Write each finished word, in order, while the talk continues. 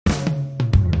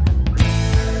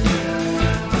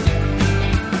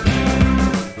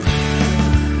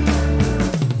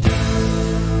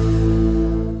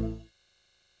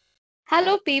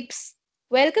Hello, peeps.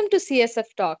 Welcome to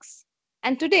CSF Talks.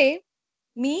 And today,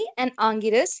 me and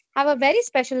Angiras have a very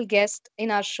special guest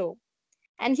in our show.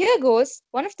 And here goes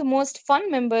one of the most fun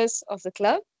members of the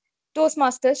club,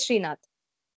 Toastmaster Srinath.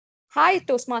 Hi,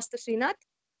 Toastmaster Srinath.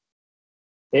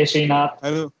 Hey Srinath.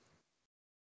 Hello.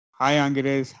 Hi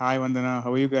Angires. Hi Vandana.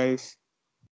 How are you guys?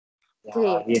 Yeah, we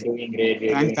are Great. doing great. We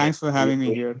are Thanks doing thanks for having me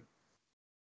great. here.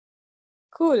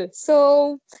 Cool.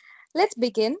 So let's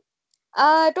begin.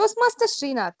 Toastmaster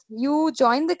Srinath, you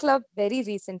joined the club very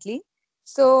recently.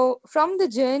 So, from the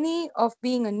journey of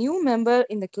being a new member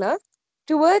in the club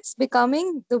towards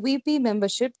becoming the VP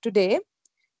membership today,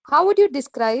 how would you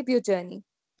describe your journey?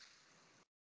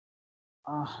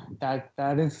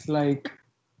 That is like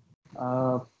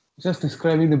uh, just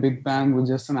describing the Big Bang with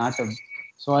just an atom.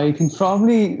 So I can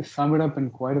probably sum it up in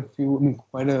quite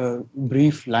a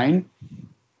brief line.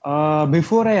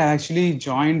 Before I actually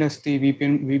joined as the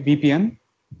VPM,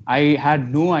 I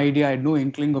had no idea, I had no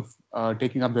inkling of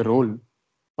taking up the role.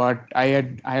 But I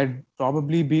had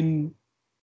probably been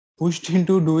pushed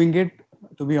into doing it,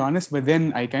 to be honest, but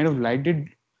then I kind of liked it,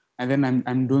 and then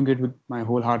I'm doing it with my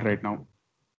whole heart right now.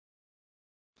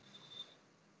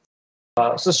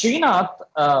 So Srinath,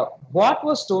 what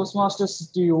was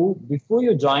Toastmasters to you before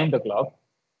you joined the club,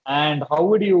 and how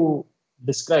would you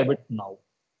describe it now?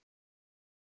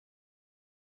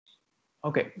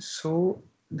 Okay, so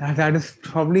that is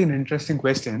probably an interesting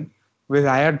question, because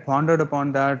I had pondered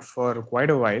upon that for quite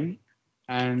a while,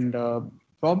 and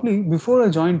probably before I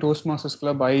joined Toastmasters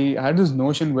Club, I had this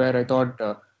notion where I thought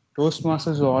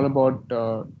Toastmasters were all about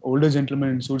older gentlemen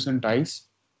in suits and ties,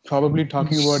 probably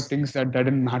talking about things that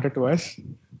didn't matter to us.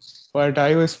 But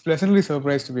I was pleasantly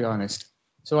surprised, to be honest.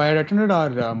 So I had attended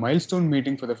our milestone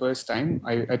meeting for the first time.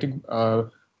 I think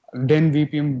then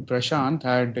VPM Prashant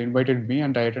had invited me,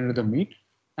 and I attended the meet,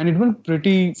 and it went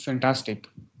pretty fantastic.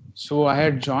 So I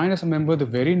had joined as a member the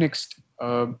very next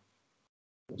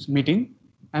meeting,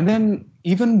 and then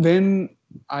even when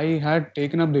I had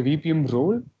taken up the VPM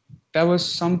role, that was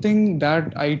something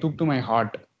that I took to my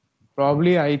heart.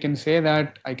 Probably I can say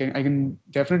that I can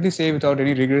definitely say without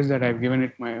any regrets that I've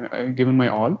given my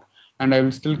all, and I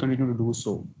will still continue to do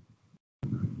so.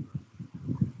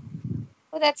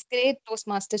 Oh, that's great,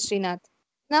 Toastmaster Srinath.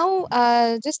 Now,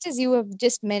 just as you have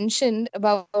just mentioned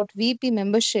about VP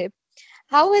membership,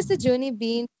 how has the journey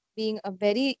been being a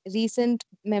very recent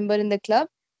member in the club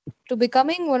to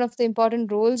becoming one of the important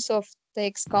roles of the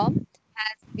XCOM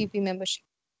as VP membership?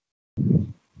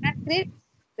 That's great,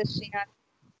 Toastmaster Srinath.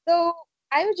 So,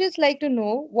 I would just like to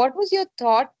know what was your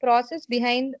thought process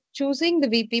behind choosing the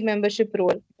VP membership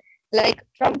role? Like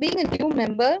from being a new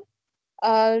member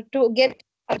to get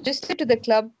adjusted to the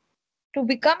club to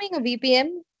becoming a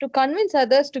VPM to convince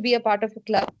others to be a part of a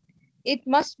club, it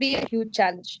must be a huge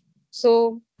challenge.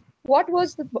 So, what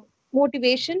was the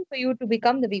motivation for you to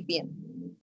become the VPM?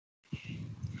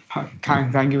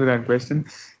 Thank you for that question.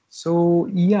 So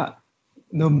yeah,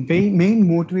 the main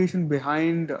motivation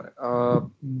behind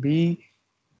me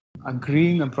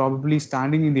agreeing and probably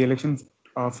standing in the election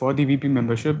for the VP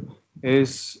membership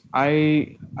is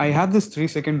I have this 3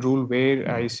 second rule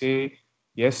where I say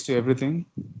yes to everything,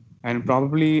 and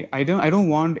probably I don't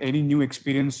want any new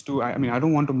experience to I mean I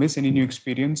don't want to miss any new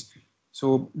experience.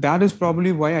 So that is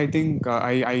probably why I think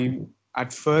I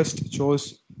at first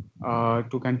chose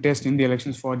to contest in the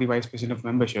elections for the vice president of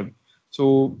membership.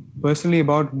 So personally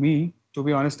about me, to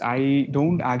be honest, I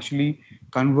don't actually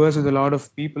converse with a lot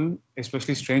of people,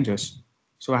 especially strangers.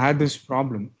 So I had this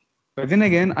problem. But then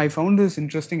again, I found this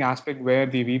interesting aspect where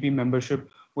the VP membership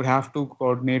would have to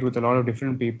coordinate with a lot of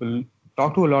different people,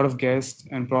 talk to a lot of guests,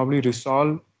 and probably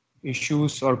resolve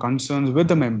issues or concerns with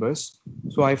the members.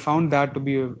 So I found that to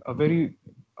be a very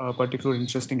particular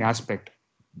interesting aspect.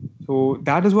 So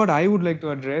that is what I would like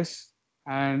to address,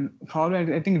 and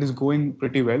probably I think it is going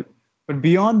pretty well. But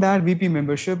beyond that VP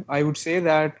membership, I would say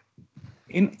that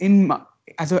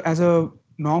as a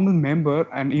normal member,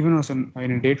 and even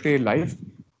in a day-to-day life,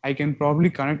 I can probably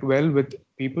connect well with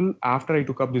people after I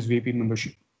took up this VP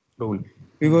membership role,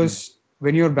 because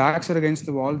when your backs are against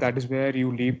the wall, that is where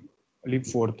you leap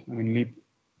forth. I mean, leap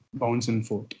bounce and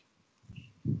forth.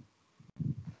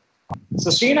 So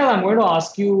Srinath, I'm going to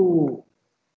ask you.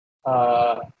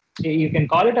 Uh, you can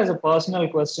call it as a personal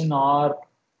question, or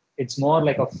it's more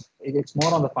like it's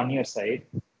more on the funnier side.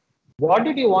 What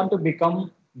did you want to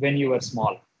become when you were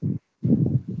small?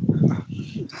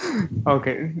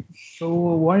 Okay, so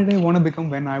what did I want to become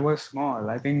when I was small?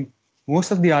 I think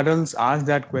most of the adults ask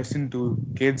that question to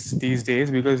kids these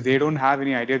days because they don't have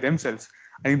any idea themselves.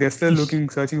 I think they're still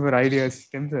searching for ideas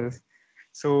themselves.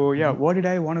 So yeah, what did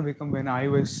I want to become when I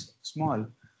was small?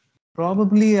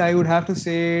 Probably I would have to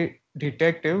say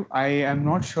detective. I am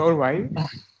not sure why,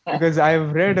 because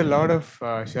I've read a lot of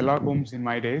Sherlock Holmes in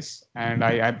my days, and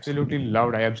I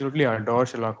absolutely adore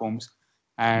Sherlock Holmes,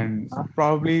 and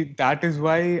probably that is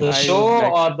why The I show would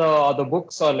like. or the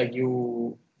books, or like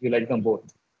you like them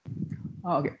both?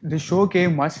 Okay, the show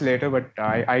came much later, but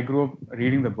I grew up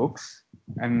reading the books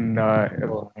and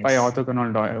Oh, by nice. Arthur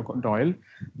Conan Doyle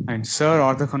and Sir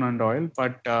Arthur Conan Doyle.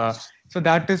 But so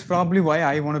that is probably why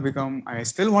I want to become. I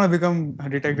still want to become a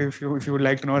detective. If you would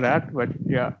like to know that, but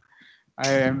yeah,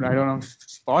 I don't know if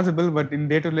it's possible, but in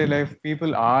day-to-day life,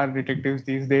 people are detectives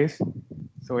these days.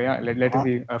 So yeah, let us Uh-huh.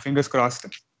 see. Fingers crossed.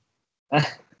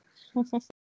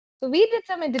 So we did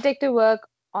some detective work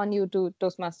on you too,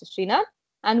 Toastmaster Srinath,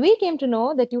 and we came to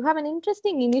know that you have an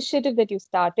interesting initiative that you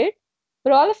started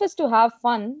for all of us to have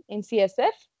fun in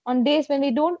CSF on days when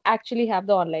we don't actually have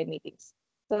the online meetings.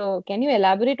 So can you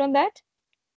elaborate on that?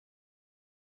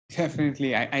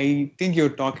 Definitely, I think you're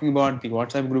talking about the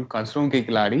WhatsApp group Kasron Ke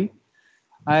Khiladi.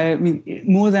 I mean,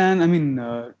 more than, I mean,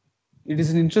 it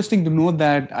is interesting to know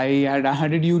that I had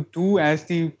added you two as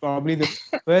the probably the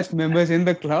first members in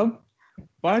the club.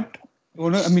 But,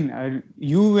 I mean,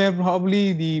 you were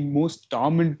probably the most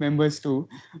dominant members too.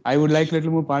 I would like a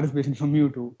little more participation from you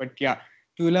too. But yeah,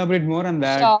 to elaborate more on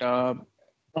that, Sure.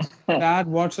 that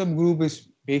WhatsApp group is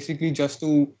basically just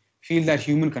to feel that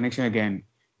human connection again.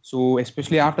 So,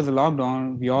 especially after the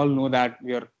lockdown, we all know that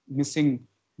we are missing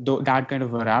that kind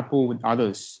of a rapport with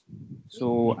others.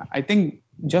 So, I think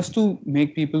just to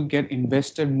make people get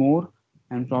invested more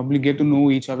and probably get to know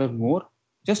each other more,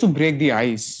 just to break the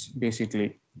ice,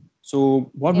 basically. So,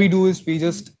 what we do Yes. is we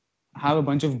just have a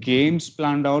bunch of games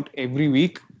planned out every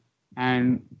week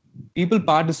and people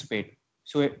participate.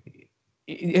 So,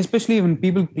 especially when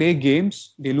people play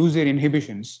games, they lose their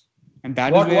inhibitions, and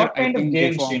that is What where I kind of think they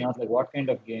games, form. Srinath? Like what kind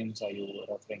of games are you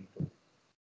referring to?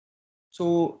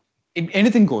 So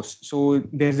anything goes. So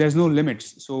there's no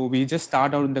limits. So we just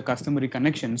start out with the customary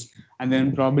connections, and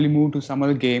then probably move to some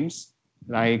other games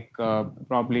like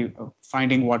probably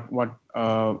finding what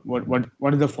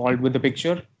is the fault with the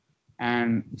picture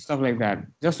and stuff like that,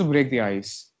 just to break the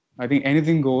ice. I think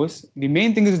anything goes. The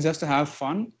main thing is just to have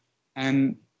fun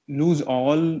and lose uh,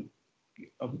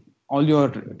 all your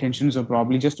tensions, or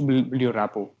probably just to build your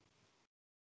rapport.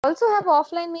 Also have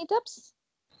offline meetups?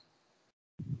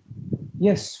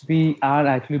 Yes, we are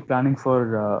actually planning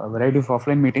for a variety of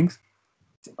offline meetings.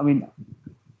 I mean,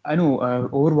 I know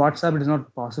over WhatsApp it is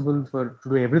not possible to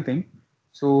do everything.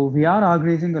 So we are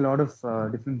organizing a lot of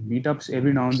different meetups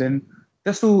every now and then,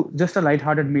 just a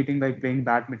light-hearted meeting like playing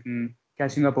badminton,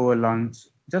 catching up over lunch,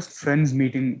 just friends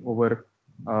meeting over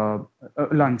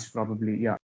lunch probably.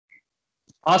 Yeah.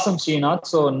 Awesome, Srinath.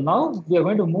 So now we are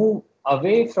going to move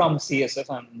away from CSF,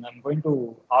 and I'm going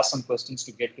to ask some questions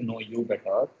to get to know you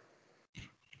better.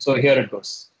 So here it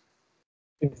goes.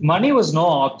 If money was no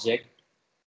object,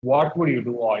 what would you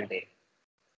do all day?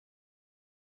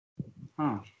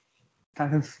 Huh.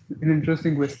 That is an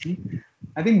interesting question.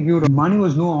 I think if money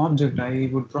was no object, I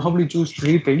would probably choose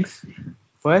three things.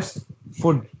 First,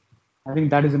 food. I think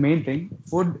that is the main thing.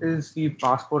 Food is the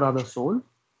passport of the soul.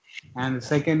 And the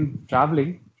second,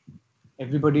 traveling.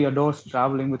 Everybody adores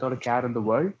traveling without a care in the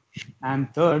world.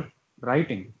 And third,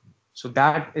 writing. So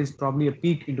that is probably a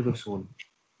peek into the soul.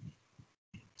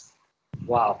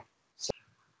 Wow.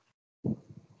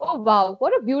 Oh wow,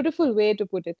 what a beautiful way to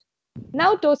put it.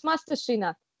 Now, Toastmaster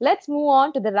Srinath, let's move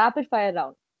on to the rapid fire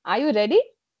round. Are you ready?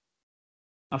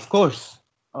 Of course.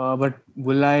 But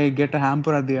will I get a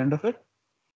hamper at the end of it?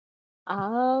 Will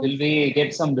Um, we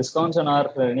get some discounts on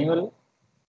our renewal?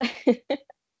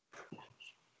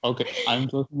 Okay, I'm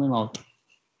closing my mouth.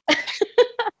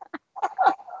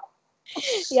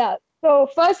 yeah. So,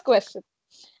 first question.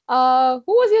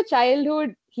 Who was your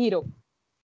childhood hero?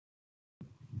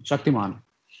 Shaktiman.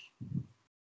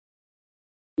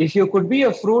 If you could be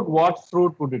a fruit, what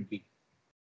fruit would it be?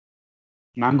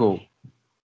 Mango.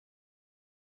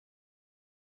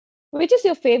 Which is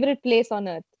your favorite place on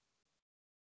earth?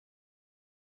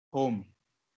 Home.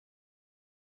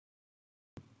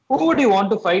 Who would you want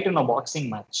to fight in a boxing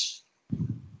match?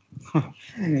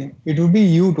 It would be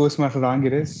you, Toastmaster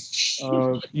Rangiris.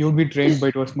 You would be trained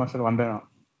by Toastmaster Vandana.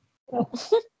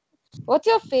 What's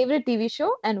your favorite TV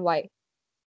show and why?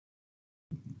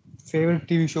 Favorite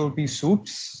TV show would be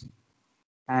Suits,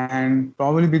 and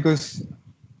probably because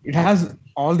it has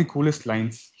all the coolest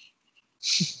lines.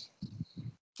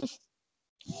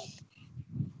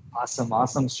 Awesome,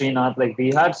 awesome, Srinath. Like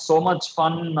we had so much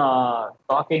fun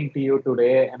talking to you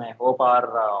today, and I hope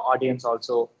our audience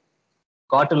also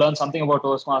got to learn something about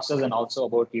Toastmasters and also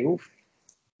about you.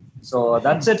 So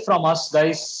that's it from us,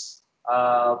 guys.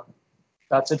 Uh,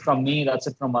 that's it from me. That's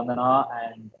it from Vandana.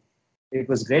 And it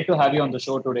was great to have you on the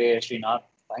show today, Srinath.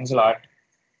 Thanks a lot.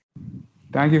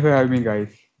 Thank you for having me,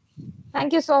 guys.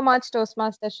 Thank you so much,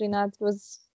 Toastmaster Srinath. It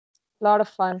was a lot of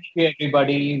fun. Thank you,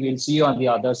 everybody. We'll see you on the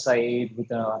other side with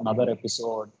another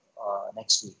episode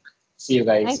next week. See you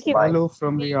guys. Thank you. Bye. Hello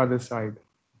from the other side.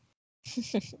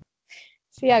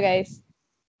 See ya, guys.